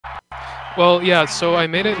Well, yeah, so I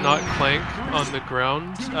made it not clank on the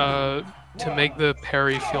ground to make the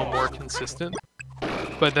parry feel more consistent.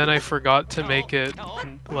 But then I forgot to make it,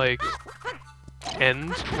 like,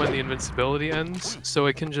 end when the invincibility ends, so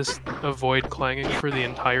it can just avoid clanging for the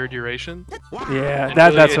entire duration. Yeah, And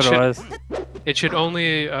that's what it was. It should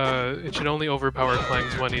only overpower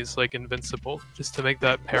clangs when he's like invincible, just to make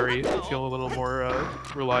that parry feel a little more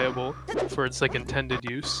reliable for its like intended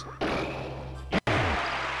use.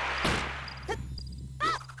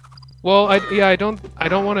 Well, I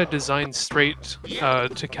don't want to design straight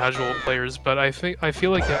to casual players, but I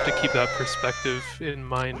feel like you have to keep that perspective in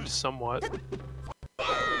mind somewhat.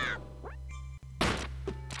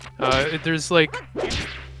 There's like,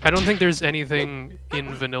 I don't think there's anything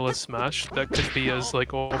in Vanilla Smash that could be as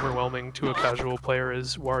like overwhelming to a casual player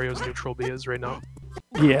as Wario's neutral B is right now.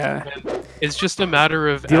 Yeah. And it's just a matter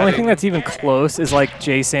of the only thing that's even close is like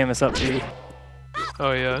J Samus up B.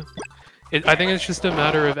 Oh yeah. I think it's just a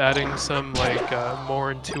matter of adding some like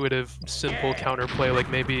more intuitive, simple counterplay, like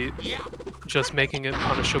maybe just making it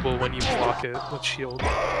punishable when you block it with shield,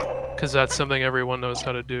 because that's something everyone knows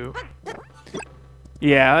how to do.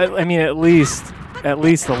 Yeah, I mean at least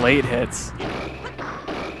the late hits.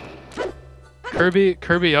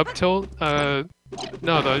 Kirby up tilt?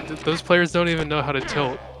 No, those players don't even know how to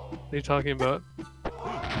tilt. What are you talking about?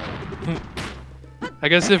 I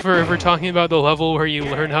guess if we're talking about the level where you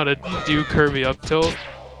learn how to do Kirby up tilt,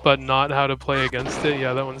 but not how to play against it,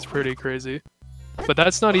 yeah, that one's pretty crazy. But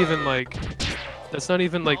that's not even like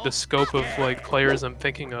the scope of like players I'm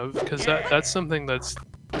thinking of, because that's something that's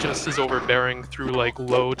just as overbearing through like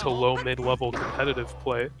low to low mid-level competitive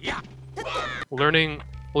play. Learning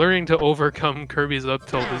to overcome Kirby's up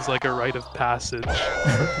tilt is like a rite of passage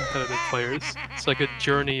for competitive players. It's like a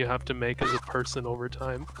journey you have to make as a person over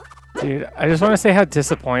time. Dude, I just want to say how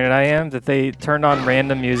disappointed I am that they turned on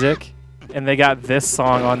random music and they got this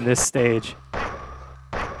song on this stage.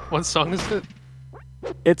 What song is it?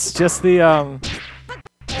 It's just the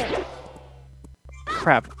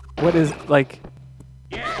crap. What is like?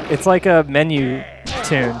 It's like a menu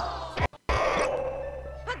tune.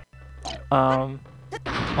 Well,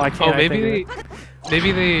 I can't. Oh, maybe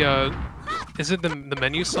they is it the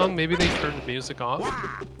menu song? Maybe they turned music off.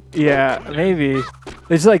 Yeah, maybe.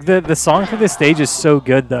 It's like the song for this stage is so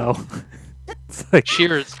good though. It's like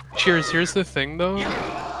Cheers. Here's the thing though,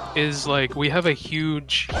 is like we have a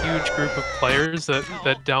huge group of players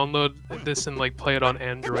that download this and like play it on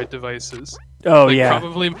Android devices. Oh like, yeah.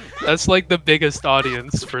 Probably that's like the biggest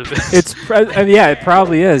audience for this. It's yeah, it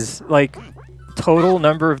probably is. Like total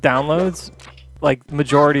number of downloads, like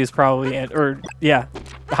majority is probably the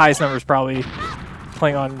highest number is probably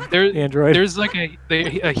playing on Android. There's like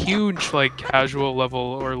a huge like casual level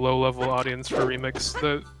or low level audience for remix.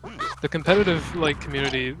 The competitive like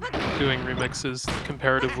community doing remixes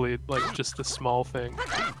comparatively like just a small thing.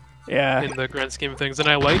 Yeah. In the grand scheme of things, and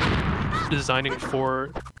I like designing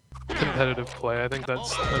for competitive play. I think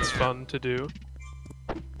that's fun to do.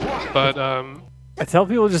 But I tell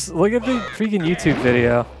people just look at the freaking YouTube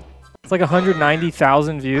video. It's like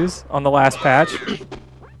 190,000 views on the last patch.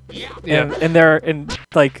 Yeah. And they're in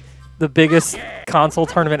like the biggest console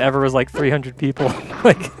tournament ever was like 300 people.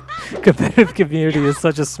 Like competitive community is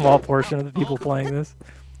such a small portion of the people playing this.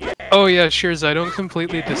 Oh yeah, Shears, I don't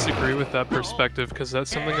completely disagree with that perspective, because that's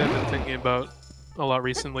something I've been thinking about a lot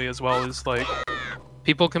recently as well, is like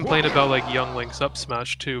people complain about like Young Link's up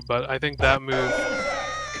smash too, but I think that move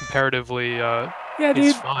comparatively yeah, dude.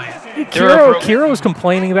 is fine. Kiro was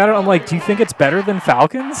complaining about it. I'm like, do you think it's better than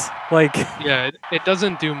Falcons? Like, yeah, it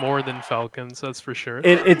doesn't do more than Falcons, that's for sure.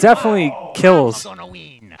 It definitely kills,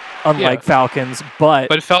 unlike Falcons,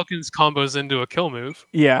 but Falcons combos into a kill move.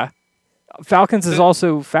 Yeah, Falcons is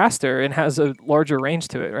also faster and has a larger range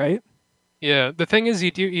to it, right? Yeah, the thing is,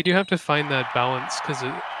 you do have to find that balance, because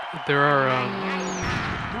there are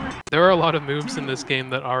a lot of moves in this game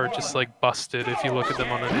that are just like busted if you look at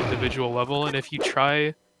them on an individual level, and if you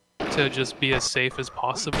try to just be as safe as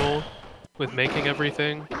possible with making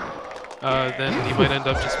everything, then you might end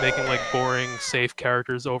up just making like boring, safe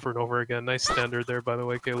characters over and over again. Nice standard there, by the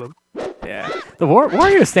way, Caleb. Yeah, the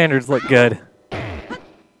Wario standards look good.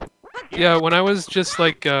 Yeah, when I was just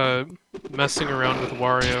like messing around with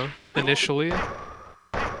Wario initially,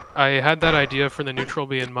 I had that idea for the neutral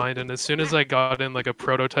B in mind, and as soon as I got in like a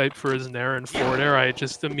prototype for his nair and forward air, I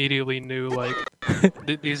just immediately knew like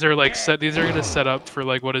these are gonna set up for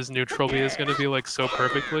like what his neutral B is gonna be like so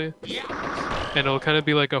perfectly, and it'll kind of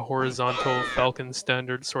be like a horizontal Falcon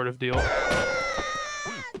standard sort of deal.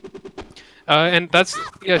 And that's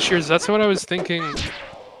Shears. That's what I was thinking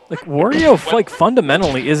Like Wario, like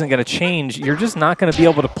fundamentally isn't gonna change. You're just not gonna be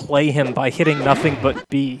able to play him by hitting nothing but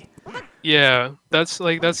B. Yeah, that's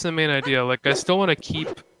the main idea. Like I still want to keep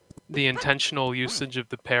the intentional usage of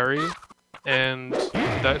the parry and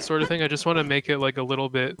that sort of thing. I just want to make it like a little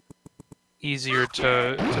bit easier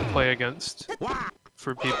to play against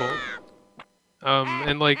for people.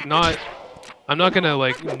 And like I'm not gonna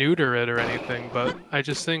like neuter it or anything, but I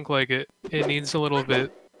just think like it needs a little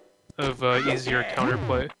bit of easier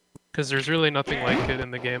counterplay because there's really nothing like it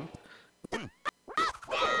in the game.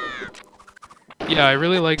 Yeah, I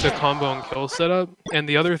really like the combo and kill setup, and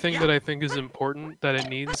the other thing that I think is important that it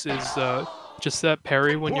needs is just that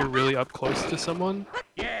parry when you're really up close to someone,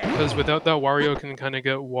 because without that Wario can kind of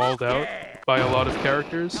get walled out by a lot of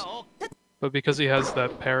characters, but because he has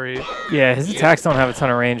that parry... Yeah, his attacks don't have a ton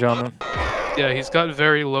of range on them. Yeah, he's got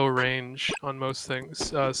very low range on most things,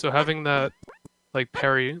 so having that like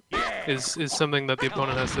parry is something that the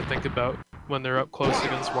opponent has to think about when they're up close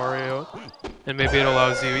against Wario, and maybe it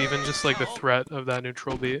allows you, even just like the threat of that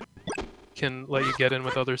neutral B can let you get in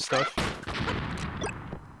with other stuff.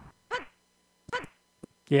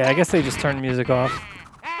 Yeah, I guess they just turned music off.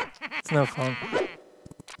 It's no fun.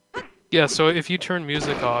 Yeah, so if you turn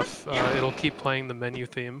music off, it'll keep playing the menu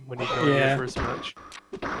theme when you go to your first match.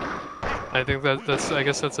 I think I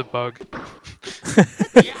guess that's a bug.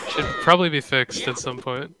 Should probably be fixed at some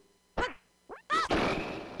point.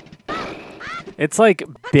 It's like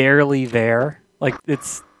barely there. Like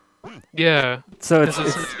it's... Yeah. So it's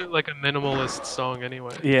like a minimalist song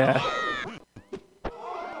anyway. Yeah.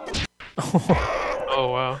 Oh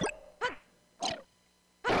wow.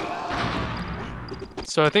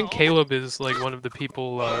 So I think Caleb is like one of the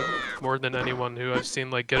people more than anyone who I've seen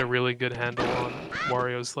like get a really good handle on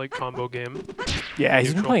Wario's like combo game. Yeah,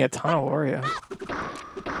 he's been playing a ton of Wario.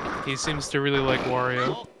 He seems to really like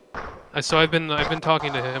Wario. So I've been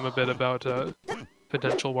talking to him a bit about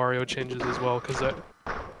potential Wario changes as well, because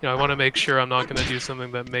I want to make sure I'm not going to do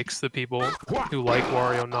something that makes the people who like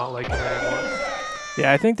Wario not like him anymore.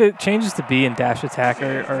 Yeah, I think the changes to B and dash attack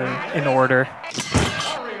are in order.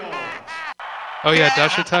 Oh yeah,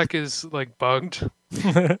 dash attack is like bugged,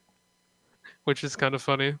 which is kind of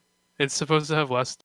funny. It's supposed to have less